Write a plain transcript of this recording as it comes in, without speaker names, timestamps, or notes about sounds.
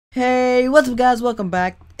Hey, what's up guys, welcome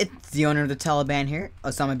back. It's the owner of the Taliban here,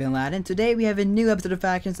 Osama Bin Laden. Today we have a new episode of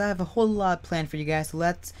Factions. I have a whole lot planned for you guys, so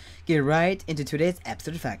let's get right into today's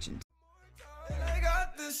episode of Factions.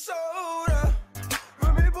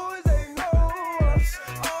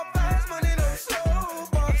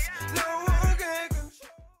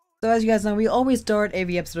 So as you guys know, we always start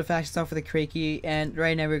every episode of Factions off with a crate key, and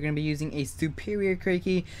right now we're going to be using a superior crate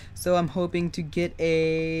key. So I'm hoping to get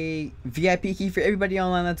a VIP key for everybody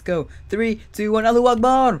online. Let's go. 3, 2, 1, Allahu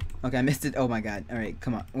Akbar! Okay, I missed it. Oh my god. Alright,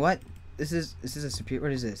 come on. What? This is a superior.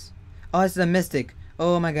 What is this? Oh, this is a mystic.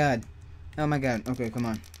 Oh my god. Oh my god. Okay, come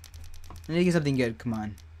on. I need to get something good. Come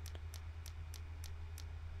on.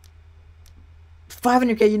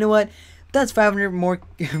 500k, you know what? That's 500 more,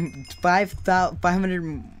 500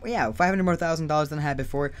 more $1,000 than I had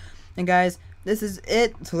before. And guys, this is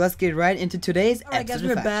it. So let's get right into today's episode. Guys,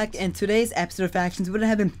 we're back, and today's episode of Factions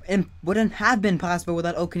wouldn't have been possible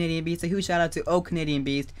without O Canadian Beast. A huge shout out to O Canadian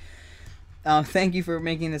Beast. Thank you for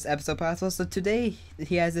making this episode possible. So today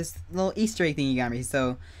he has this little Easter egg thing he got me.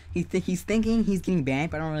 So he's thinking he's getting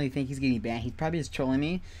banned, but I don't really think he's getting banned. He's probably just trolling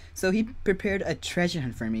me. So he prepared a treasure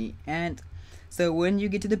hunt for me, and so when you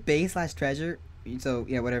get to the base/treasure, so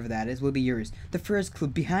yeah, whatever that is, will be yours. The first clue: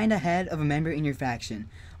 behind a head of a member in your faction.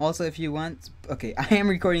 Also, if you want, okay, I am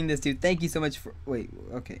recording this, dude. Thank you so much for. Wait,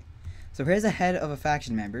 okay. So here's a head of a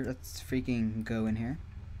faction member. Let's freaking go in here.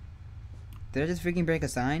 Did I just freaking break a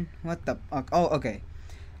sign? What the? Oh, okay.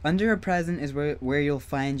 Under a present is where you'll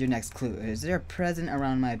find your next clue. Is there a present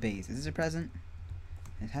around my base? Is this a present?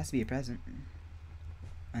 It has to be a present.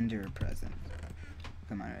 Under a present.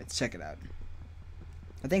 Come on, let's check it out.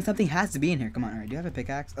 I think something has to be in here. Come on, alright. Do you have a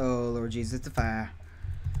pickaxe? Oh, Lord Jesus, it's a fire.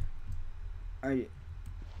 Are you?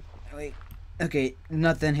 Wait. Okay,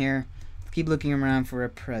 nothing here. Keep looking around for a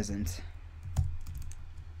present.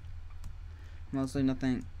 Mostly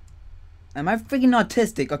nothing. Am I freaking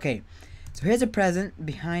autistic? Okay. So here's a present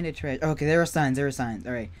behind a treasure. Okay, there are signs. There are signs.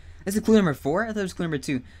 Alright. This is clue number 4. I thought it was clue number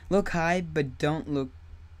 2. Look high, but don't look.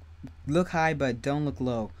 Look high, but don't look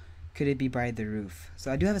low. Could it be by the roof?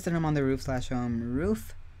 So I do have a set home on the roof/home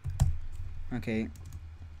roof. Okay.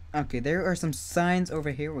 Okay, there are some signs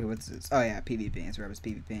over here. Wait, what's this? Oh yeah, PvP. That's where I was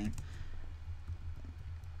PvPing.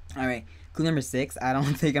 Alright, clue number 6. I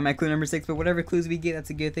don't think I'm at clue number 6, but whatever clues we get, that's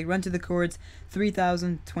a good thing. Run to the chords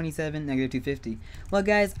 3027, -250. Well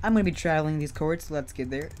guys, I'm going to be traveling these chords, so let's get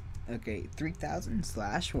there. Okay,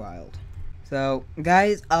 3000/wild. So,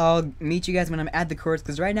 guys, I'll meet you guys when I'm at the course,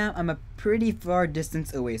 because right now I'm a pretty far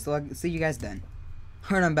distance away, so I'll see you guys then.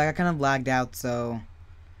 Alright, I'm back. I kind of lagged out, so.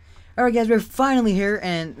 Alright, guys, we're finally here,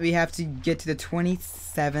 and we have to get to the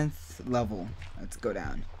 27th level. Let's go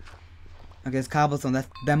down. Okay, it's cobblestone.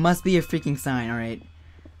 That must be a freaking sign, alright.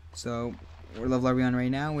 So, what level are we on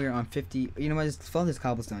right now? We're on 50. You know what? Just fall this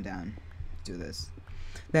cobblestone down. Let's do this.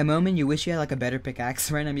 That moment you wish you had, like, a better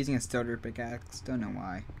pickaxe. Right now I'm using a starter pickaxe. Don't know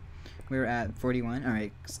why. We're at 41.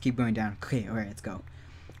 Alright, let's keep going down. Okay, alright, let's go.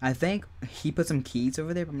 I think he put some keys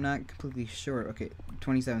over there, but I'm not completely sure. Okay,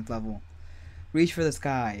 27th level. Reach for the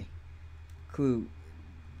sky. Clue.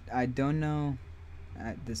 I don't know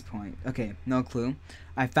at this point. Okay, no clue.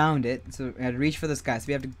 I found it, so I had to reach for the sky. So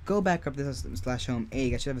we have to go back up this /home.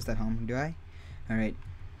 I should have a set home. Do I? Alright.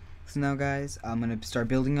 So now, guys, I'm going to start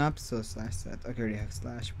building up. So /set. Okay, already have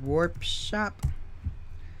 /warp shop.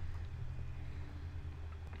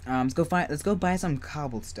 Let's go buy some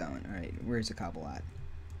cobblestone. Alright, where's the cobble at?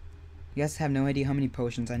 You guys have no idea how many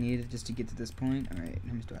potions I needed just to get to this point. Alright,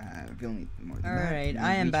 how much do I have? I only more than that. Alright,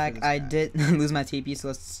 I am back. I did lose my TP, so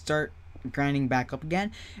let's start grinding back up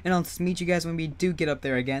again. And I'll meet you guys when we do get up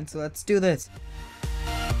there again. So let's do this.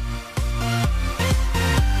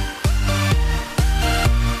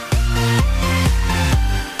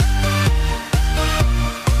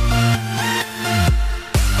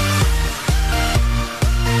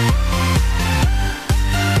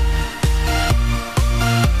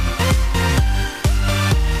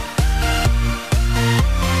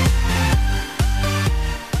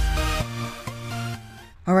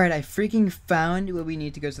 Alright, I freaking found what we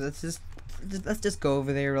need to go, so let's just go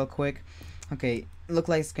over there real quick. Okay, look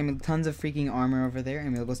like it's gonna be tons of freaking armor over there,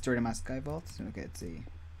 and we'll go straight to my sky vault. So, okay, let's see.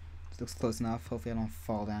 This looks close enough. Hopefully I don't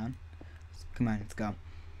fall down. Come on, let's go.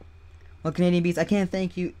 Well, Canadian Beast, I can't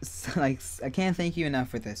thank you I can't thank you enough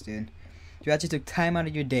for this, dude. You actually took time out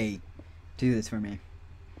of your day to do this for me.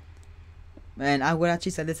 And I would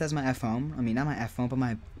actually set this as my F home. I mean, not my F home, but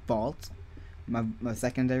my vault. My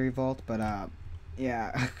secondary vault, but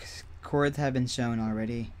yeah, chords have been shown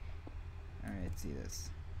already. Alright, let's see this.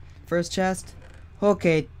 First chest.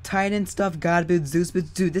 Okay, Titan stuff, God boots, Zeus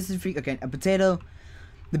boots. Dude, this is freak. Okay, a potato.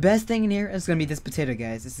 The best thing in here is gonna be this potato,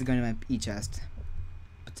 guys. This is going to my e-chest.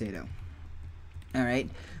 Potato. Alright.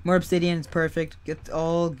 More obsidian is perfect. Get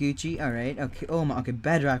all Gucci. Alright. Okay. Oh my. Okay.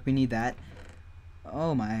 Bedrock. We need that.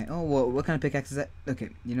 Oh my. Oh, whoa. What kind of pickaxe is that? Okay.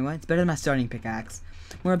 You know what? It's better than my starting pickaxe.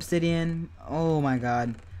 More obsidian. Oh my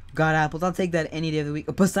god. God apples. I'll take that any day of the week.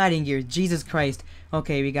 Oh, Poseidon gear. Jesus Christ.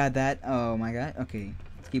 Okay. We got that. Oh my god. Okay.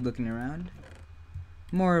 Let's keep looking around.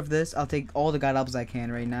 More of this. I'll take all the god apples I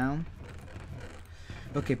can right now.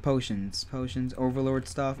 Okay, potions, overlord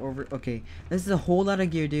stuff, okay, this is a whole lot of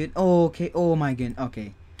gear, dude. Oh, okay, oh my goodness,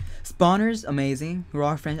 okay. Spawners, amazing.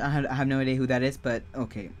 Raw French, I have no idea who that is, but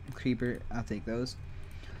okay. Creeper, I'll take those.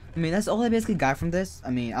 I mean, that's all I basically got from this. I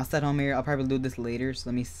mean, I'll set home here, I'll probably loot this later, so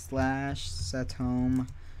let me slash set home.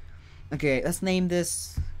 Okay, let's name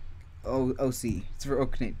this OC. It's for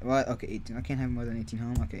okay, what? Okay, 18, I can't have more than 18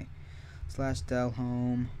 home, okay. Slash del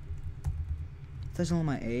home. Slash home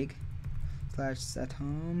my egg. Slash set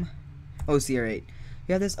home. OC, alright.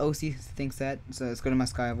 We have this OC thing set, so let's go to my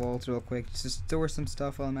sky vault real quick. Just store some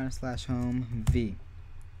stuff while I'm at slash home V.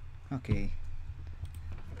 Okay.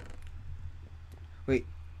 Wait.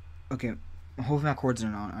 Okay. Hopefully my cords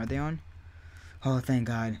are on. Are they on? Oh, thank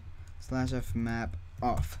God. Slash F map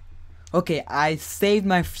off. Okay, I saved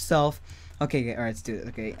myself. Okay, alright, let's do it.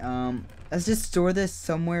 Okay, let's just store this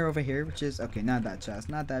somewhere over here, which is okay, not that chest.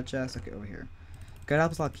 Okay, over here. God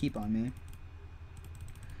apples I'll keep on me.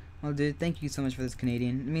 Well, dude, thank you so much for this,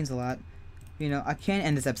 Canadian. It means a lot. You know, I can't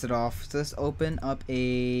end this episode off, so let's open up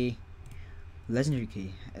a legendary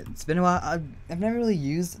key. It's been a while. I've never really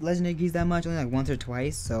used legendary keys that much, only like once or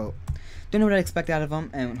twice, so don't know what I expect out of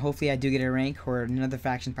them, and hopefully I do get a rank or another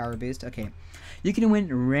faction power boost. Okay, you can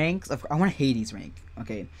win ranks of. I want a Hades rank.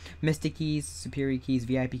 Okay, mystic keys, superior keys,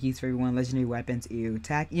 VIP keys for everyone, legendary weapons, ew,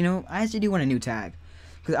 tag. You know, I actually do want a new tag.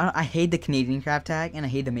 Because I hate the Canadian craft tag and I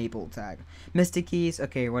hate the maple tag. Mystic keys,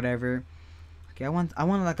 okay, whatever. Okay, I want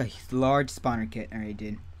like a large spawner kit. Alright,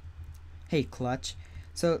 dude. Hey, clutch.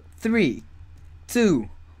 So 3, 2,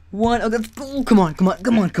 1. Oh, come on.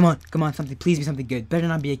 Something, please be something good. Better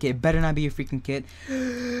not be a kit. Better not be a freaking kit.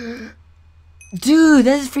 Dude,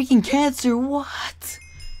 that is freaking cancer. What?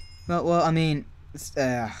 Well, I mean,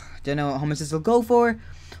 don't know how much this will go for.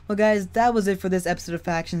 Well, guys, that was it for this episode of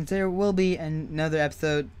Factions. There will be another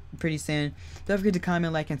episode pretty soon. Don't forget to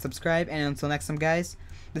comment, like, and subscribe. And until next time, guys,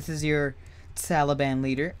 this is your Taliban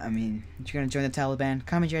leader. I mean, if you're going to join the Taliban,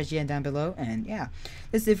 comment your IGN down below. And yeah,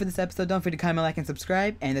 this is it for this episode. Don't forget to comment, like, and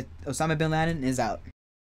subscribe. And Osama Bin Laden is out.